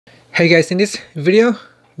Hey guys, in this video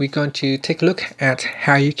we're going to take a look at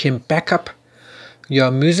how you can back up your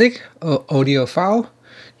music or audio file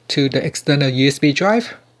to the external USB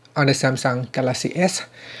drive on the Samsung Galaxy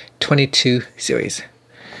S22 series.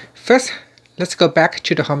 First, let's go back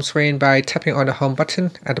to the home screen by tapping on the home button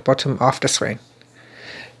at the bottom of the screen.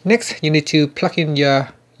 Next, you need to plug in your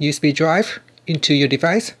USB drive into your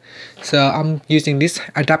device. So I'm using this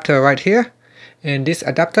adapter right here, and this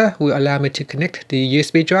adapter will allow me to connect the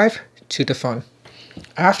USB drive to the phone.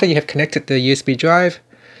 After you have connected the USB drive,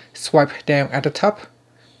 swipe down at the top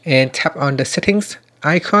and tap on the settings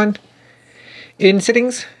icon. In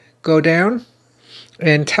settings, go down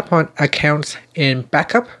and tap on accounts and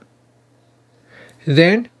backup.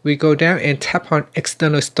 Then we go down and tap on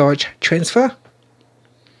external storage transfer,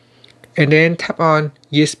 and then tap on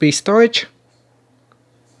USB storage.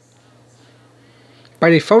 By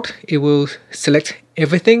default, it will select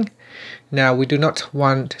everything. Now we do not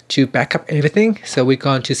want to back up everything, so we're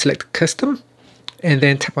going to select custom and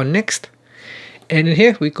then tap on next. And in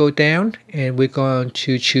here we go down and we're going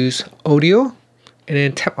to choose audio and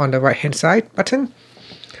then tap on the right hand side button.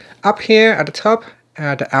 Up here at the top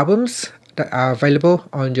are the albums that are available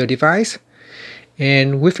on your device,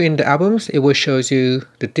 and within the albums it will show you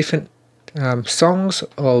the different songs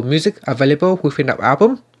or music available within that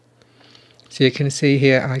album. So you can see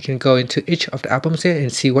here, I can go into each of the albums here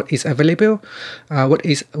and see what is available, what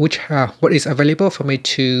is available for me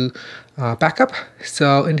to back up.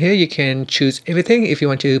 So in here you can choose everything. If you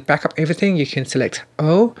want to back up everything, you can select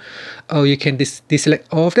all, or you can deselect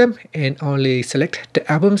all of them and only select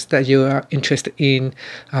the albums that you are interested in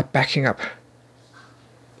backing up.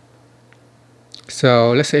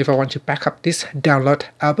 So let's say if I want to back up this download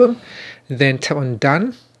album, then tap on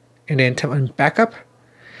done and then tap on backup.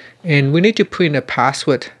 And we need to put in a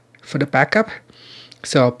password for the backup.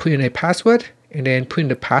 So put in a password and then put in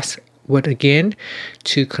the password again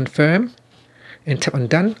to confirm and tap on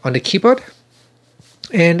done on the keyboard.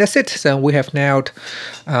 And that's it. So we have now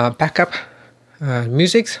backup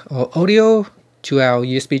music or audio to our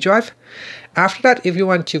USB drive. After that, if you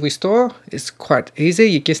want to restore, it's quite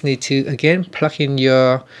easy. You just need to again plug in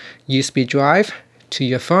your USB drive to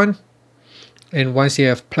your phone. And once you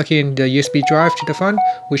have plugged in the USB drive to the phone,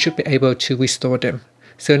 we should be able to restore them.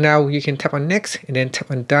 So now you can tap on next and then tap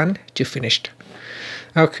on done to finish.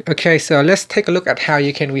 Okay, so let's take a look at how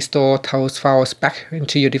you can restore those files back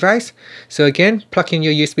into your device. So again, plug in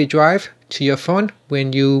your USB drive to your phone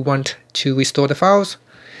when you want to restore the files.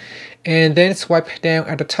 And then swipe down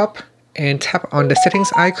at the top and tap on the settings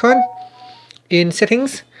icon. In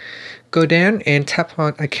settings, go down and tap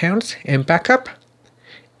on accounts and backup.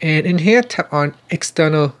 And in here, tap on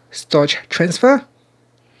external storage transfer.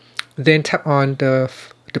 Then tap on the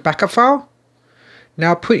backup file.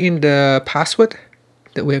 Now put in the password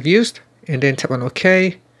that we have used and then tap on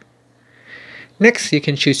OK. Next, you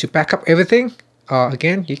can choose to back up everything. Or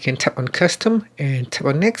again, you can tap on custom and tap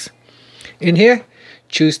on next. In here,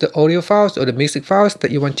 choose the audio files or the music files that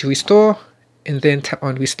you want to restore and then tap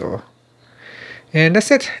on restore. And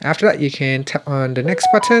that's it. After that, you can tap on the next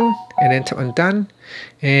button and then tap on done,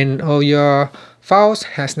 and all your files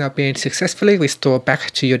has now been successfully restored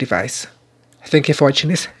back to your device. Thank you for watching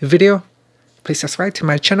this video. Please subscribe to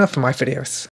my channel for more videos.